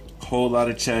weigh-in. Whole lot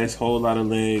of chest, whole lot of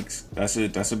legs.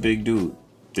 That's a big dude.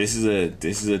 This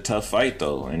is a tough fight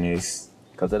though, and it's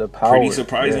because of the power.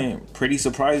 Pretty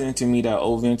surprising to me that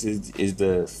Ovens is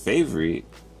the favorite,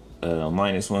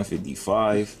 minus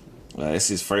 155. It's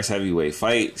his first heavyweight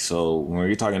fight, so when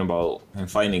you're talking about him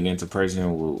fighting against a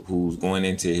person who's going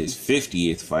into his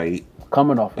 50th fight,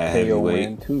 coming off a KO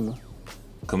win too.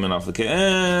 Coming off a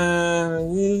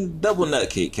double nut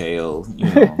kick KO,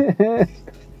 it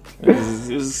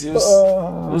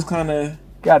was kind of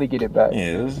gotta get it back.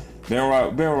 Yeah,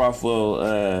 Ben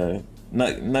Rothwell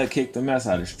nut kicked the mess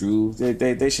out of Struve.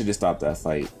 They should have stopped that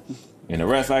fight. And the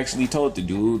ref actually told the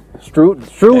dude, Struve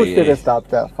hey, should have hey. stopped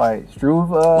that fight.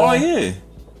 Struve Oh yeah.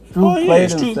 played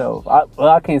It's true. himself.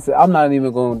 I can't say. I'm not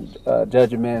even going to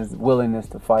judge a man's willingness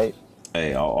to fight.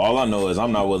 Hey, all I know is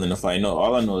I'm not willing to fight. No,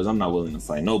 all I know is I'm not willing to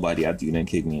fight nobody after you done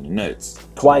kick me in the nuts.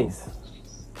 Twice.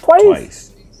 So,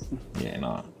 Twice. Yeah,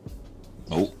 nah.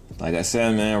 Nope. Like I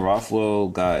said, man, Rothwell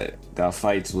got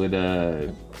fights with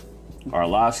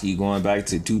Arlovsky going back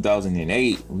to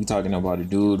 2008. We talking about a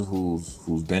dude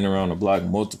who's been around the block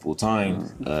multiple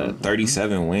times.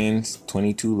 37 wins,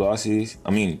 22 losses.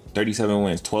 37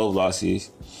 wins, 12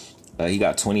 losses. He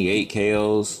got 28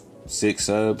 KOs, 6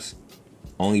 subs.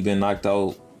 Only been knocked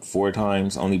out 4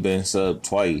 times. Only been subbed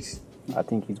twice. I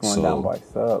think he's going down by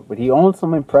sub, but he owns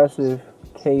some impressive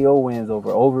KO wins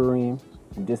over Overeem.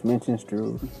 You just mentioned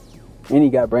Struve, and he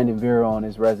got Brandon Vera on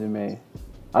his resume.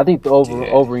 I think the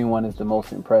Overeem one is the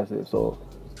most impressive. So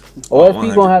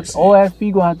OSP gonna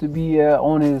have to be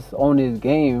on his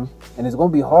game, and it's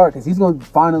gonna be hard because he's gonna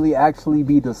finally actually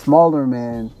be the smaller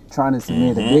man trying to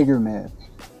submit a bigger man.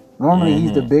 Normally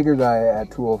he's the bigger guy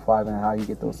at 205, and how you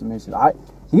get those submissions.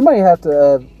 He might have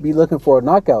to be looking for a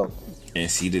knockout. And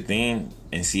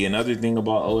another thing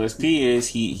about OSP is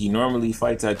he normally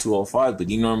fights at 205, but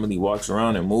he normally walks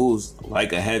around and moves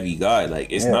like a heavy guy.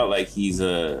 Like it's not like he's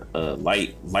a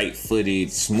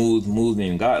light-footed, smooth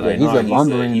moving guy. Like he's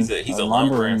a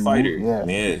lumbering fighter.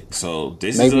 Yeah. So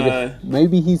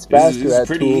maybe he's faster at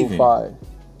 205.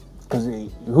 Because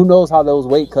who knows how those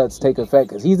weight cuts take effect?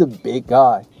 Because he's a big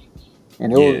guy,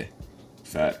 and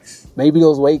facts. Maybe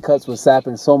those weight cuts were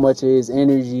sapping so much of his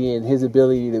energy and his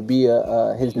ability to be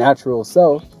his natural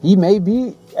self. He may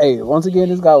be. Hey, once again,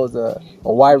 this guy was a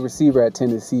wide receiver at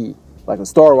Tennessee, like a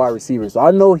star wide receiver. So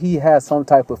I know he has some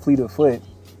type of fleet of foot,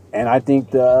 and I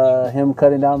think him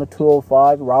cutting down to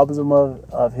 205 robs him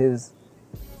of his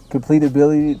complete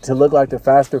ability to look like the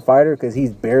faster fighter, because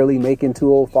he's barely making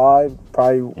 205.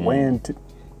 Probably weighing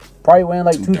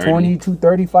like 220,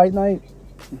 230 fight night.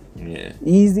 Yeah,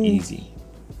 easy.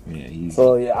 Yeah, easy.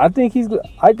 So yeah, I think he's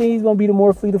gonna be the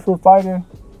more fleet of foot fighter.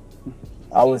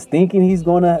 I was thinking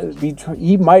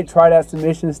he might try that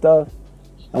submission stuff,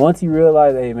 and once he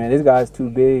realized, hey man, this guy's too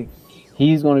big,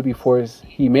 he's gonna be forced.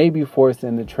 He may be forced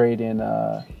into trading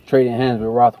hands with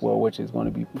Rothwell, which is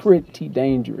gonna be pretty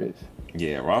dangerous.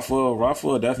 Yeah,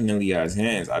 Rothwell definitely has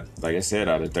hands. Like I said,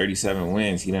 out of 37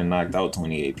 wins, he done knocked out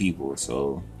 28 people.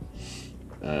 So.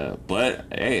 But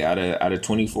hey, out of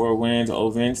 24 wins,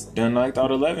 Ovens done knocked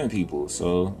out 11 people.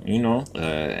 So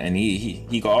and he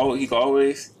can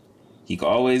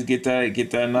always get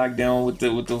that knockdown with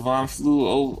the Von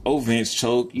Flue Ovens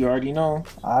choke. You already know.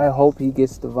 I hope he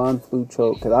gets the Von Flue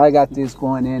choke, because I got this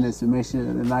going in a submission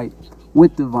of the night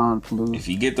with the Von Flue. If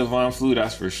you get the Von Flue,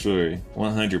 that's for sure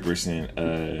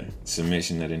 100%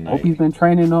 submission of the night. Hope he's been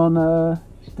training on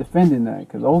defending that,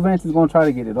 because Ovens is going to try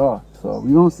to get it off. So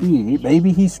we don't see.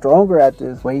 Maybe he's stronger at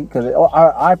this weight, because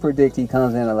I predict he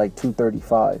comes in at like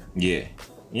 235. Yeah.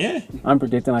 I'm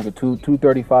predicting like a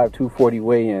 235, 240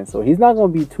 weigh-in. So he's not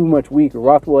going to be too much weaker.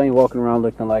 Rothwell ain't walking around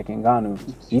looking like Ngannou.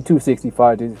 He's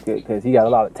 265 just because he got a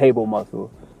lot of table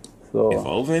muscle. So if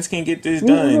Ovens can get this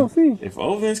done,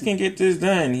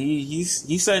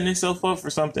 he's setting himself up for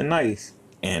something nice.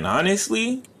 And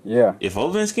honestly, if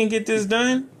Ovens can get this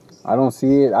done, I don't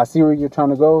see it. I see where you're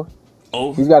trying to go.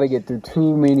 He's got to get through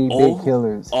too many big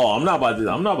killers. I'm not about to.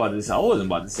 I wasn't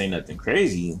about to say nothing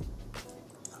crazy.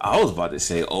 I was about to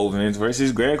say Ovens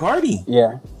versus Greg Hardy.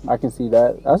 Yeah, I can see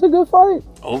that. That's a good fight.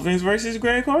 Ovens versus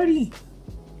Greg Hardy.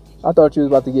 I thought you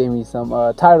was about to give me some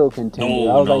title contender.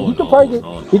 I was like, he could probably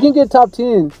he can get top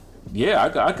 10. Yeah,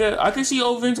 I could see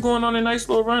Ovens going on a nice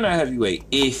little run at heavyweight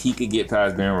if he could get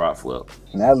past Ben Rothwell.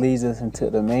 And that leads us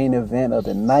into the main event of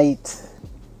the night.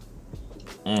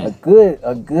 A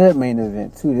good main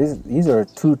event too. These are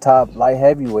 2 top light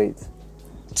heavyweights.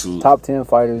 2 top 10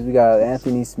 fighters. We got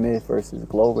Anthony Smith versus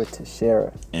Glover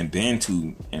Teixeira. And been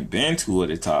two at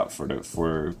the top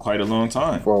for quite a long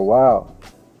time. For a while.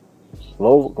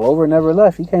 Glover never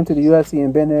left. He came to the UFC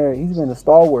and been there. He's been a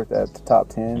stalwart at the top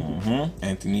 10.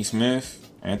 Anthony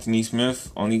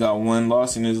Smith only got 1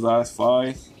 loss in his last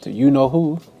 5. To you know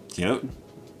who. Yep.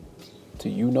 To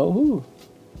you know who.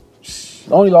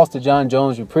 The only loss to John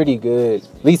Jones, you're pretty good.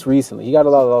 At least recently. He got a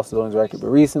lot of losses on his record, but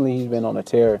recently he's been on a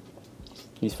tear.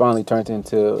 He's finally turned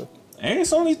into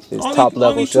it's only top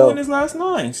level only 2 in his last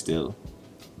 9 still.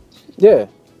 Yeah.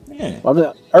 I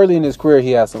mean, early in his career,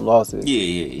 he had some losses.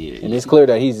 Yeah. And it's clear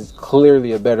that he's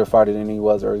clearly a better fighter than he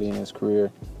was early in his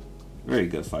career. Very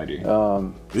good fighter.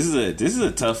 This is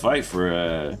a tough fight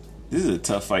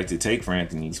to take for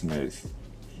Anthony Smith.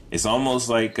 It's almost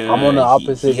like I'm on the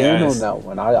opposite end on that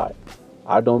one.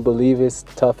 I don't believe it's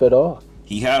tough at all.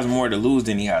 He has more to lose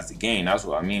than he has to gain. That's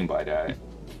what I mean by that.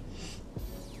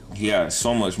 He has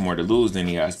so much more to lose than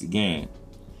he has to gain.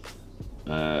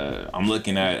 I'm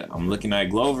looking at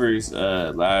Glover's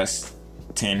last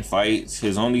 10 fights.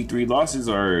 His only 3 losses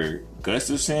are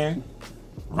Gustafsson,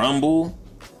 Rumble,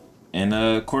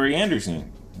 and Corey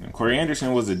Anderson. Corey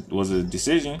Anderson was a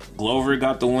decision. Glover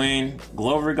got the win.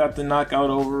 Glover got the knockout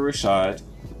over Rashad.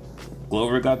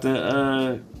 Glover got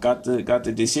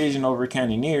the decision over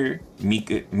Cannonier.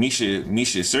 Misha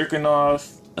Serkinov,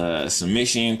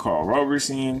 submission Carl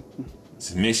Roberson,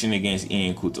 submission against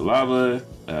Ian Kutalaba,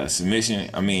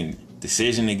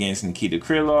 decision against Nikita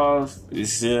Krylov.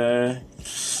 It's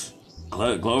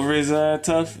Glover is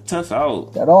tough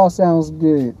out. That all sounds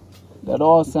good.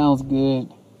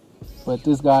 But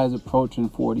this guy is approaching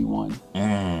 41.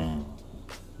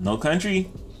 No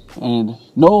country? And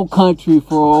no country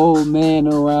for old man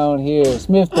around here.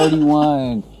 Smith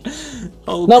 31.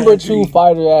 Number country. 2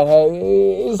 fighter at head.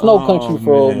 It's no country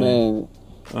for old man.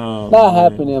 Not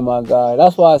happening, my guy.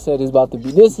 That's why I said it's about to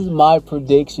be. This is my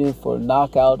prediction for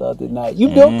knockout of the night. You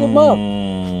built him up.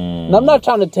 And I'm not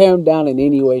trying to tear him down in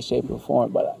any way, shape, or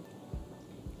form, but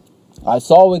I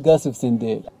saw what Gustafsson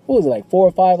did. What was it, like 4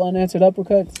 or 5 unanswered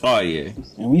uppercuts? Oh, yeah.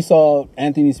 And we saw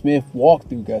Anthony Smith walk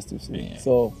through Gustafsson. Yeah.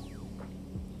 So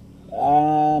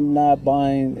I'm not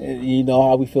buying. You know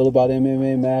how we feel about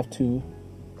MMA math too.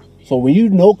 So when you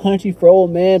no country for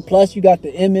old man, plus you got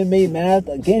the MMA math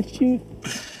against you,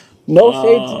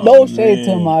 no shade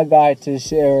to my guy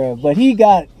Teixeira, but he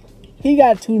got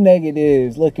 2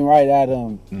 negatives looking right at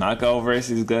him. Knockout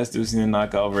versus Gustafsson,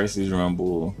 knockout versus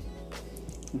Rumble.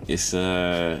 It's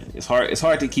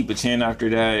hard to keep a chin after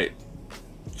that.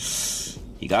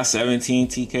 He got 17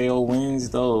 TKO wins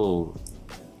though.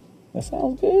 That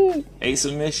sounds good. 8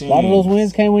 submissions. A lot of those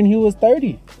wins came when he was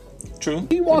 30. True.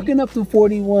 He walking up to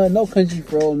 41. No country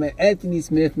for old man. Anthony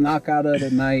Smith knockout of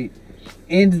the night.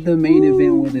 Ends the main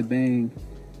event with a bang.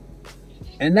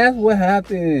 And that's what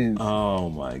happened. Oh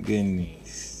my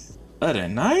goodness. Of the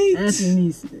night?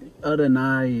 Anthony of the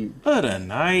night. Of the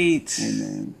night.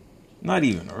 Amen. Not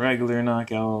even a regular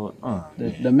knockout.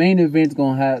 The main event's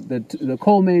gonna have the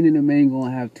co-main and the main gonna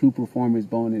have 2 performance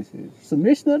bonuses.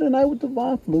 Submission of the night with the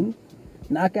Von Flue.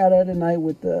 Knockout of the night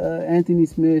with Anthony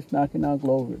Smith knocking out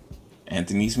Glover.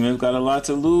 Anthony Smith got a lot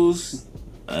to lose.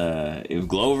 If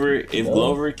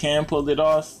Glover can pull it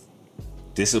off,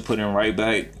 this will put him right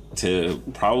back to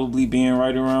probably being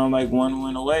right around like 1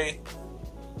 win away.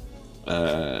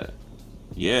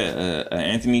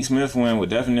 Anthony Smith win would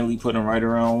definitely put him right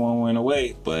around 1 win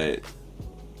away, but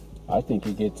I think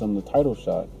he gets him the title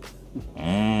shot.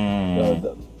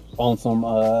 On some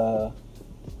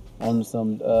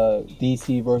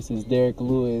DC versus Derek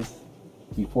Lewis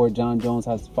before John Jones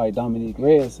has to fight Dominic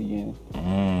Reyes again.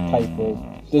 Type of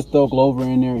just throw Glover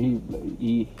in there. He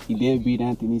did beat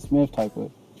Anthony Smith type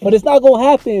of, but it's not gonna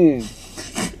happen.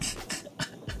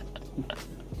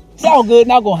 Sound good,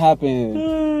 not gonna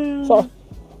happen.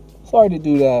 Sorry to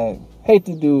do that. Hate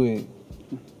to do it.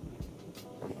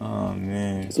 Oh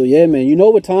man. So yeah, man, you know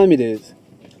what time it is.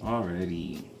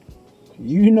 Already.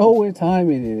 You know what time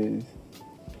it is.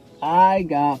 I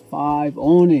got 5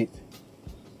 on it.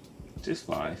 Just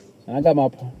 5. And I'm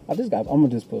gonna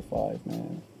just put 5,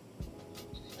 man.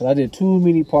 Cause I did too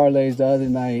many parlays the other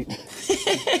night.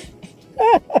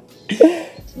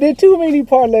 Did too many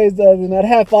parlays the other night. I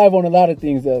had 5 on a lot of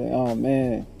things the other night. Oh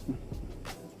man.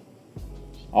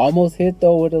 Almost hit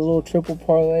though with a little triple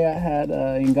parlay. I had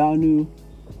Ngannou,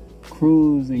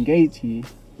 Cruz, and Gaethje.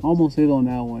 Almost hit on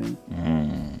that one.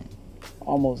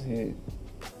 Almost hit.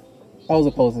 That was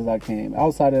the closest I came.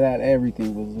 Outside of that,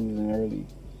 everything was losing early.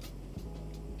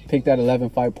 Picked that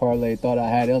 11 fight parlay. Thought I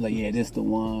had it. I was like, yeah, this the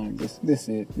one. This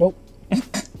it. Nope.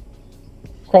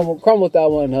 Crumbled that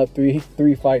one up 3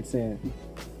 fights in.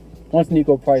 Once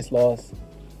Nico Price lost,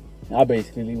 I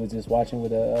basically was just watching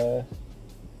with a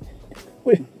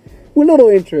with little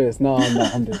interest. No, I'm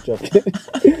not. I'm just joking.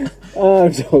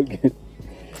 I'm joking.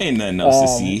 Ain't nothing else to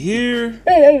see here.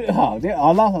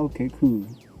 Okay, cool.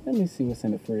 Let me see what's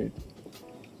in the fridge.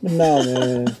 But no,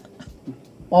 man.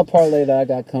 My parlay that I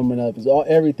got coming up is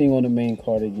everything on the main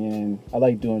card again. I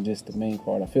like doing just the main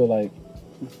card. I feel like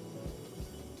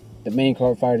the main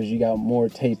card fighters, you got more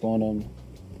tape on them.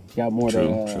 You got more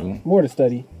to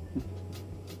study.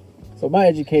 So my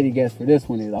educated guess for this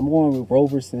one is I'm going with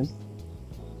Roberson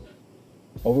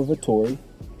over Vettori.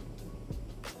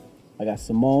 I got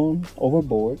Simone over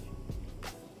Borg.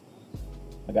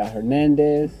 I got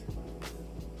Hernandez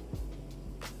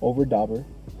over Dober,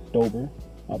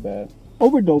 my bad.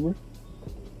 Over Dober.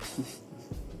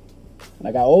 And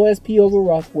I got OSP over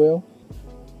Rothwell.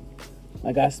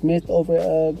 I got Smith over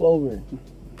Glover.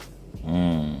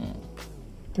 Mm.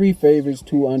 3 favorites,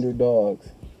 2 underdogs.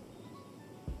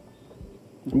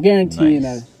 I'm guaranteeing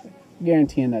that.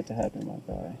 Guaranteeing that to happen,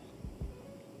 my guy.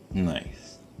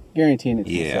 Nice. Guaranteeing it.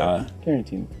 Yeah.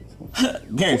 Guaranteeing it.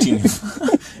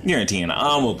 Guaranteeing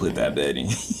I'm gonna put that bet in.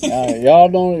 Y'all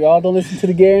don't listen to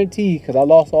the guarantee because I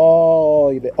lost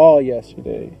all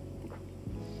yesterday.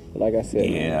 But like I said,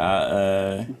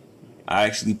 yeah, I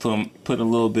actually put a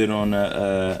little bit on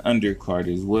the undercard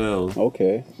as well.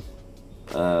 Okay.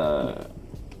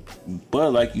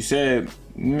 But like you said,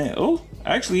 man,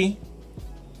 actually,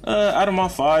 out of my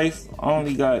 5, I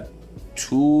only got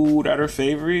 2 that are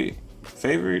favorite.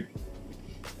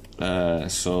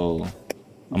 So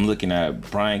I'm looking at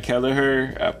Brian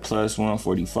Kelleher at plus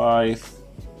 145,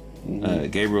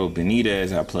 Gabriel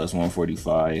Benitez at plus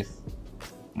 145,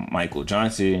 Michael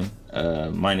Johnson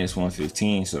minus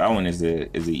 115. So that one is an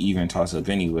even toss up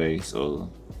anyway. So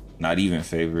not even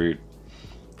favorite.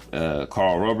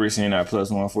 Carl Robertson at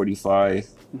plus 145,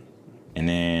 and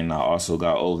then I also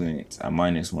got Ovens at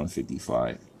minus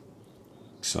 155.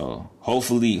 So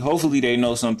hopefully they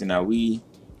know something that we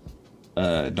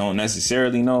don't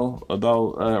necessarily know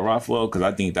about Rothwell, because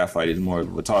I think that fight is more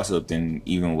of a toss-up than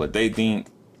even what they think.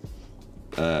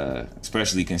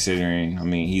 Especially considering, I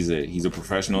mean, he's a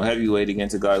professional heavyweight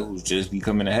against a guy who's just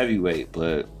becoming a heavyweight.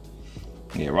 But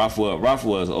yeah,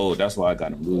 Rothwell is old. That's why I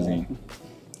got him losing.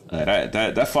 That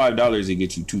 $5 to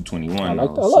get you $221. I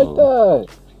like that.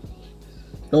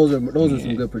 Those are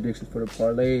some good predictions for the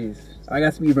parlays. I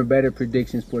got some even better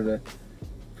predictions for the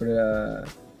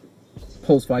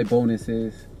post-fight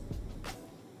bonuses.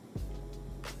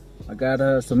 I got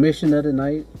a submission of the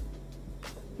night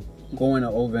going to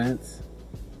Ovens.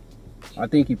 I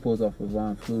think he pulls off with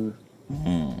Von Flue.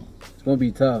 It's going to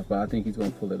be tough, but I think he's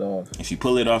going to pull it off. If you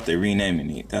pull it off, they're renaming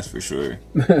it. That's for sure.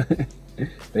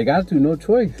 They got to. No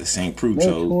choice. The St. Preux.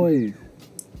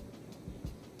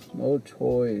 No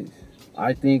choice.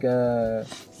 I think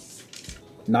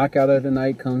knockout of the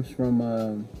night comes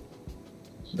from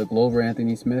the Glover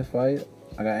Anthony Smith fight.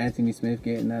 I got Anthony Smith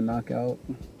getting that knockout.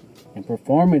 And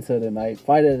performance of the night,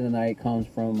 fight of the night comes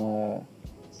from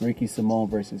Ricky Simone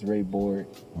versus Ray Borg.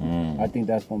 I think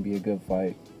that's going to be a good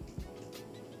fight.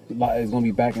 It's going to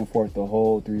be back and forth the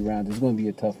whole 3 rounds. It's going to be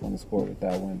a tough one to score with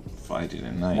that one. Fight of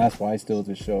the night. And that's why it's still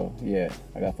the show. Yeah,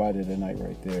 I got fight of the night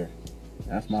right there.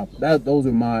 Those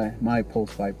are my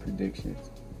post-fight predictions.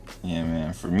 Yeah,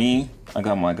 man. For me, I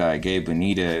got my guy Gabe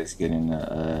Benitez getting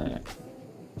the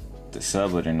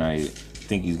sub of the night. I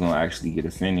think he's going to actually get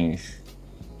a finish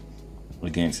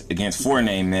against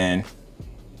four-name man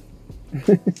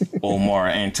Omar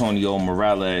Antonio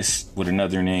Morales with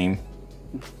another name.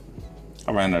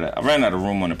 I ran out of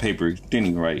room on the paper. Didn't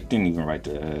even write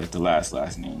the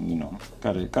last name. You know,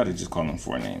 gotta just call him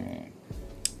four-name man.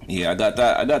 Yeah, I got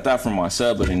that from my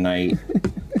sub of the night.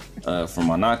 For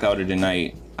my knockout of the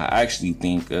night, I actually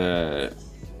think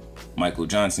Michael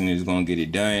Johnson is gonna get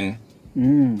it done.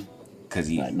 Cause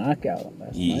that knockout.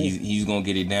 He's gonna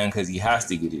get it done because he has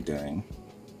to get it done.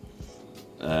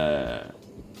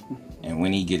 And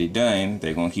when he get it done,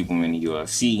 they're gonna keep him in the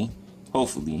UFC.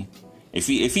 Hopefully, if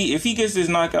he gets this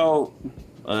knockout,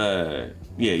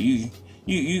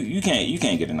 you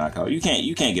can't get a knockout. You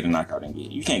can't get a knockout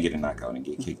and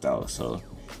get kicked out. So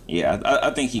yeah,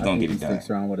 I think he's gonna get it done. Sticks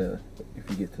around if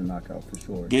he gets a knockout for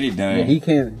sure. Get it done. Yeah, he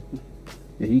can't.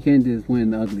 Yeah, he can't just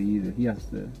win ugly either. He has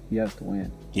to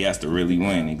win. He has to really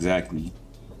win, exactly.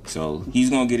 So he's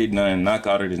gonna get it done.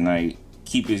 Knockout of the night.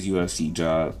 Keep his UFC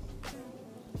job.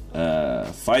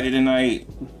 Fight of the night.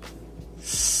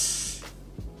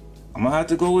 I'm gonna have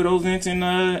to go with Ovens and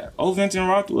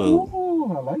Rothwell.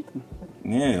 Oh, I like him.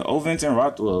 Yeah, Ovens and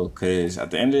Rothwell, because at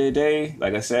the end of the day,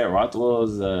 like I said, Rothwell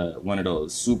is one of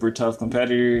those super tough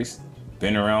competitors.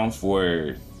 Been around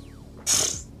for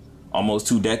almost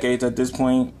 2 decades at this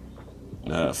point.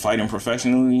 Fighting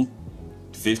professionally,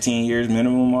 15 years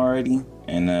minimum already.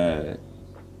 And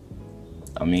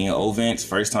I mean, Ovens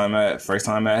first time at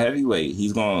heavyweight.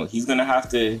 He's gonna have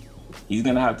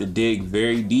to dig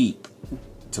very deep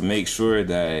to make sure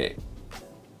that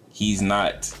he's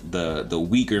not the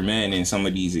weaker man in some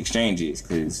of these exchanges,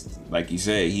 because like you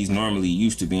said, he's normally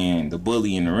used to being the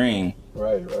bully in the ring.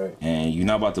 Right. And you're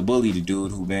not about to bully the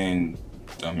dude who been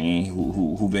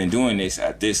doing this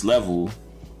at this level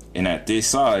and at this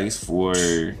size for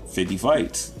 50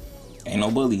 fights. Ain't no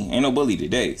bully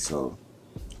today. So,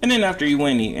 and then after you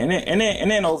win, and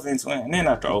then Ovens win, and then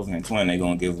after Ovens win, they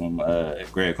gonna give him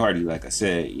Greg Hardy. Like I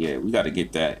said, yeah, we got to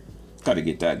get that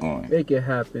going. Make it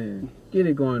happen. Get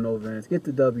it going, Ovens. Get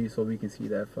the W so we can see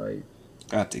that fight.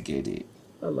 Got to get it.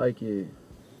 I like it.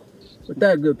 With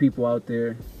that, good people out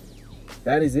there,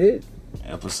 that is it.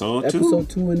 Episode 2. Episode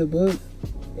 2 in the book.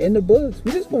 In the books.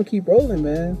 We just gonna keep rolling,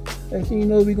 man. Next thing you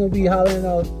know, we gonna be hollering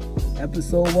out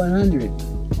episode 100.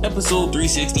 Episode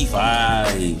 365.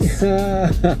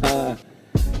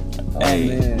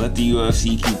 Hey, man. let the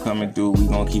UFC keep coming through. We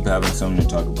gonna keep having something to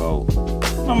talk about.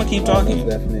 I'm gonna keep talking.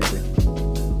 Definitely.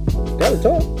 Gotta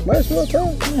talk. Might as well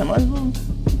talk. Yeah, might as well.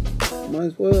 Might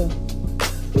as well.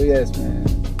 So yes, man.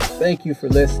 Thank you for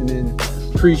listening.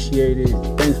 Appreciate it.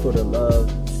 Thanks for the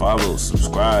love. Follow,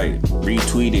 subscribe,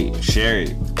 retweet it, share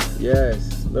it.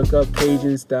 Yes. Look up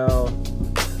Cajun Style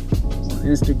on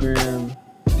Instagram,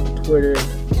 Twitter.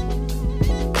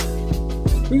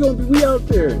 We out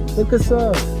there. Look us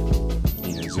up.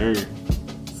 Yes, sir.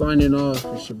 Signing off.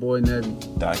 It's your boy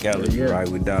Nebby. Doc Alley, Ride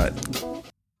with Dot.